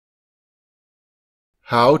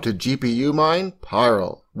How to GPU mine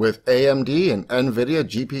PIRL with AMD and NVIDIA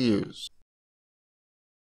GPUs.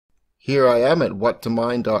 Here I am at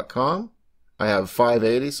whattomine.com. I have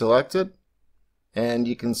 580 selected, and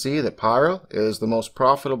you can see that PIRL is the most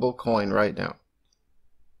profitable coin right now.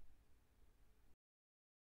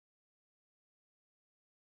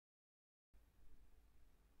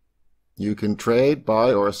 You can trade,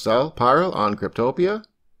 buy, or sell PIRL on Cryptopia,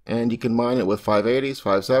 and you can mine it with 580s,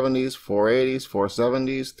 570s, 480s,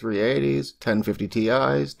 470s, 380s, 1050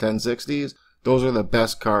 Ti's, 1060s. Those are the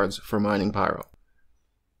best cards for mining PIRL.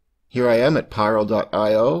 Here I am at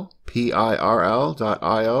PIRL.io,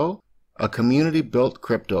 PIRL.io, a community-built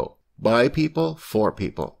crypto, by people, for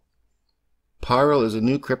people. PIRL is a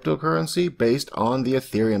new cryptocurrency based on the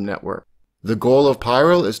Ethereum network. The goal of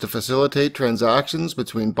PIRL is to facilitate transactions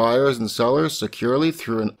between buyers and sellers securely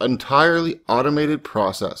through an entirely automated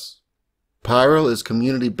process. PIRL is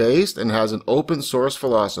community-based and has an open source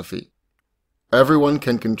philosophy. Everyone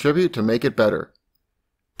can contribute to make it better.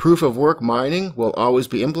 Proof of work mining will always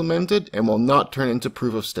be implemented and will not turn into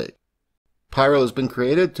proof of stake. PIRL has been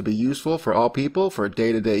created to be useful for all people for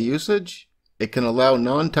day-to-day usage. It can allow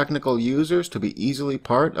non-technical users to be easily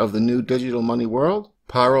part of the new digital money world.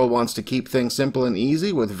 PIRL wants to keep things simple and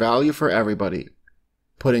easy with value for everybody,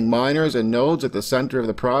 putting miners and nodes at the center of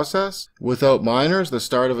the process. Without miners, the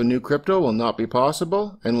start of a new crypto will not be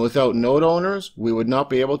possible, and without node owners, we would not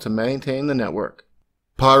be able to maintain the network.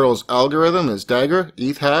 PIRL's algorithm is Dagger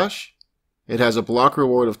Ethash. It has a block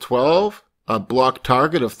reward of 12, a block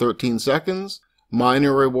target of 13 seconds,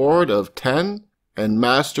 miner reward of 10, and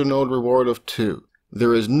master node reward of 2.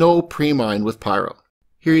 There is no pre-mine with PIRL.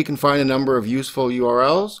 Here you can find a number of useful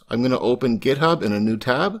URLs. I'm going to open GitHub in a new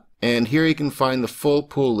tab, and here you can find the full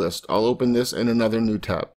pool list. I'll open this in another new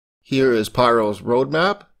tab. Here is PIRL's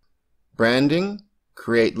roadmap, branding,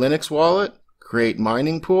 create Linux wallet, create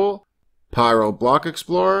mining pool, PIRL block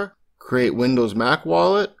explorer, create Windows Mac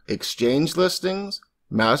wallet, exchange listings,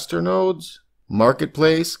 master nodes,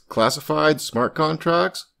 marketplace, classified smart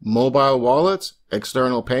contracts, mobile wallets,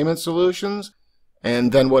 external payment solutions,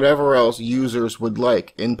 and then whatever else users would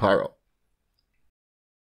like in PIRL.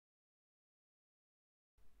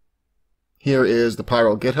 Here is the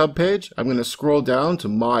PIRL GitHub page. I'm going to scroll down to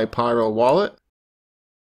My PIRL Wallet,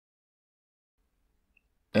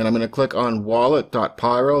 and I'm going to click on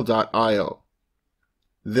wallet.pirl.io.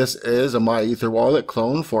 This is a MyEtherWallet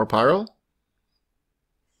clone for PIRL.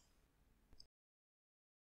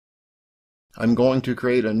 I'm going to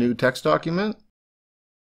create a new text document.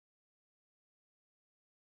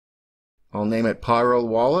 I'll name it PIRL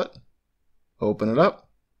Wallet, open it up,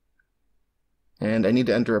 and I need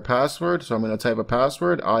to enter a password, so I'm going to type a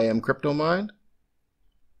password, I am CryptoMine.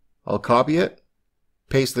 I'll copy it,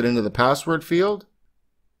 paste it into the password field,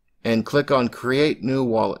 and click on Create New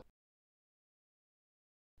Wallet.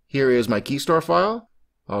 Here is my keystore file.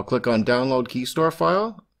 I'll click on Download Keystore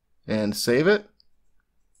File and save it.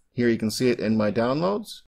 Here you can see it in my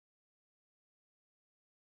downloads.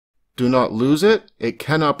 Do not lose it. It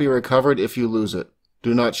cannot be recovered if you lose it.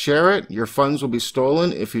 Do not share it. Your funds will be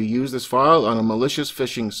stolen if you use this file on a malicious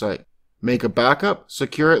phishing site. Make a backup.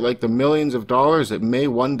 Secure it like the millions of dollars it may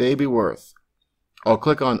one day be worth. I'll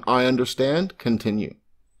click on I understand. Continue.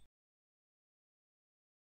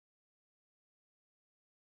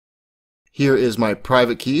 Here is my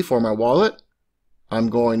private key for my wallet. I'm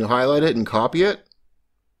going to highlight it and copy it.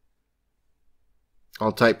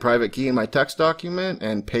 I'll type private key in my text document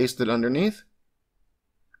and paste it underneath.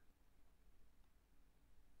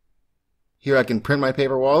 Here I can print my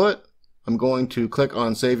paper wallet. I'm going to click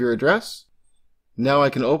on Save Your Address. Now I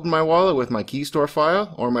can open my wallet with my keystore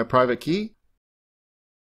file or my private key.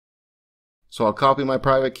 So I'll copy my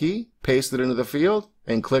private key, paste it into the field,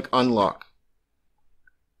 and click Unlock.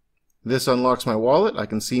 This unlocks my wallet. I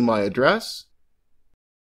can see my address.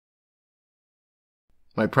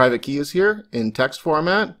 My private key is here in text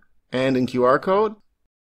format and in QR code.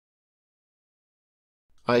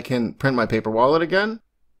 I can print my paper wallet again.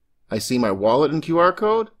 I see my wallet in QR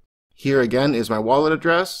code. Here again is my wallet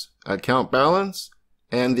address, account balance,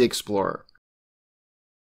 and the Explorer.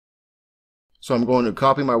 So I'm going to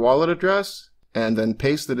copy my wallet address and then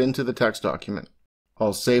paste it into the text document.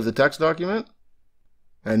 I'll save the text document.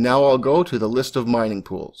 And now I'll go to the list of mining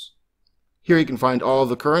pools. Here you can find all of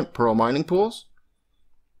the current PIRL mining pools.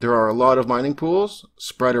 There are a lot of mining pools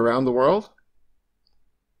spread around the world.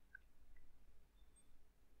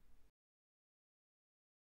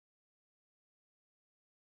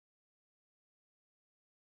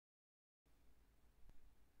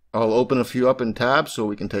 I'll open a few up in tabs so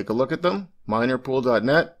we can take a look at them.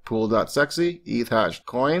 Minerpool.net, pool.sexy, Ethash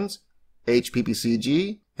coins,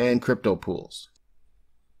 HPPCG, and crypto pools.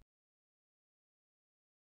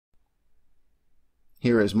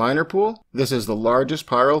 Here is miner pool. This is the largest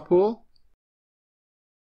PIRL pool.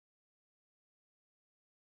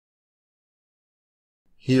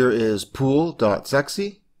 Here is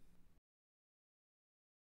pool.sexy.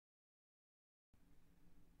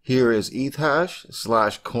 Here is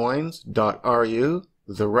Ethash/coins.ru,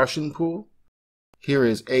 the Russian pool. Here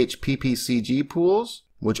is HPPCG pools,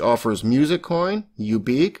 which offers Music Coin,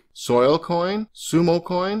 Ubique, Soil Coin, Sumo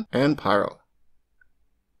Coin, and PIRL.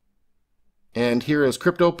 And here is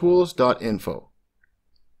cryptopools.info.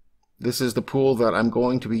 This is the pool that I'm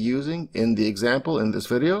going to be using in the example in this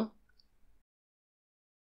video.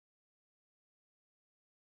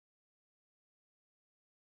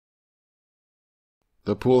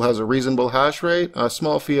 The pool has a reasonable hash rate, a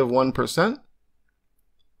small fee of 1%.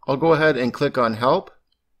 I'll go ahead and click on Help.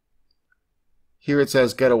 Here it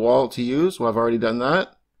says Get a Wallet to Use. Well, I've already done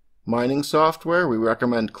that. Mining software, we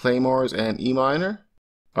recommend Claymore's and eMiner.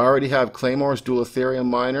 I already have Claymore's dual Ethereum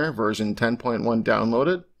miner version 10.1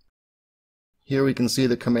 downloaded. Here we can see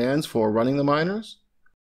the commands for running the miners.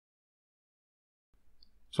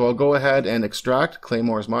 So I'll go ahead and extract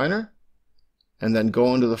Claymore's miner and then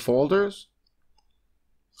go into the folders.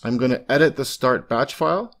 I'm going to edit the start batch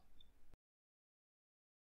file.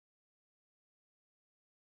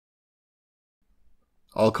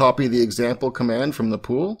 I'll copy the example command from the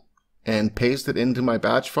pool and paste it into my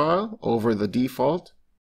batch file over the default.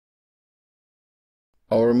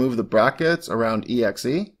 I'll remove the brackets around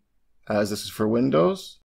EXE, as this is for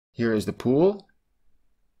Windows. Here is the pool.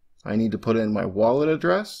 I need to put in my wallet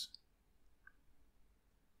address.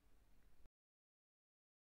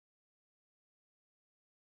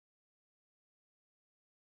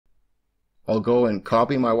 I'll go and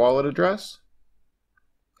copy my wallet address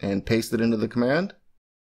and paste it into the command.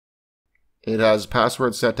 It has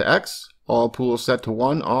password set to X, all pools set to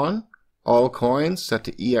 1 on, all coins set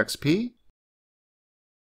to EXP.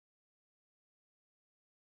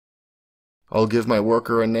 I'll give my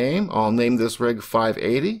worker a name. I'll name this rig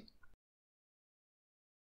 580.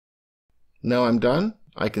 Now I'm done.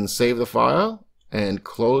 I can save the file and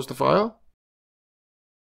close the file.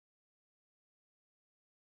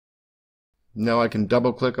 Now I can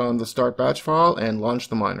double click on the start batch file and launch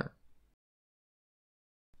the miner.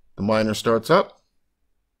 The miner starts up,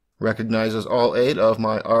 recognizes all 8 of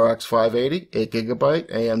my RX 580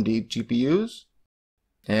 8GB AMD GPUs,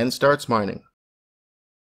 and starts mining.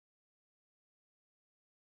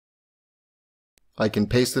 I can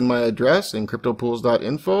paste in my address in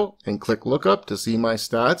cryptopools.info and click lookup to see my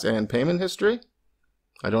stats and payment history.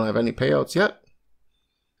 I don't have any payouts yet.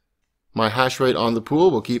 My hash rate on the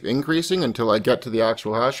pool will keep increasing until I get to the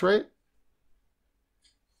actual hash rate.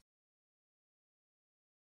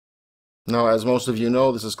 Now, as most of you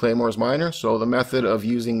know, this is Claymore's miner, so the method of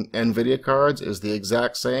using NVIDIA cards is the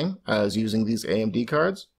exact same as using these AMD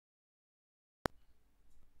cards.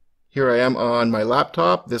 Here I am on my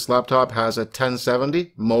laptop. This laptop has a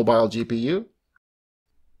 1070 mobile GPU.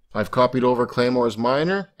 I've copied over Claymore's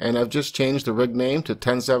miner, and I've just changed the rig name to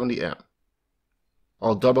 1070M.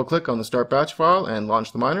 I'll double click on the start batch file and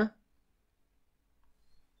launch the miner.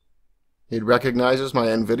 It recognizes my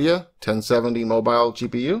NVIDIA 1070 mobile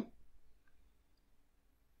GPU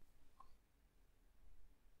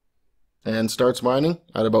and starts mining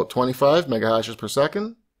at about 25 megahashes per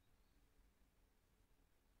second.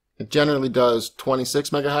 It generally does 26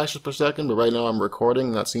 megahashes per second, but right now I'm recording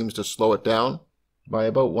and that seems to slow it down by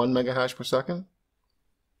about 1 megahash per second.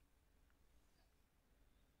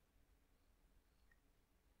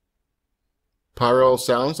 PIRL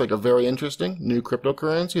sounds like a very interesting new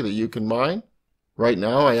cryptocurrency that you can mine. Right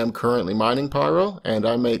now I am currently mining PIRL, and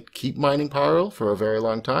I may keep mining PIRL for a very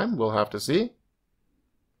long time. We'll have to see.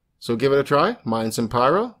 So give it a try, mine some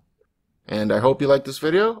PIRL, and I hope you liked this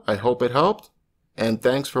video. I hope it helped, and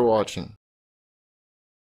thanks for watching.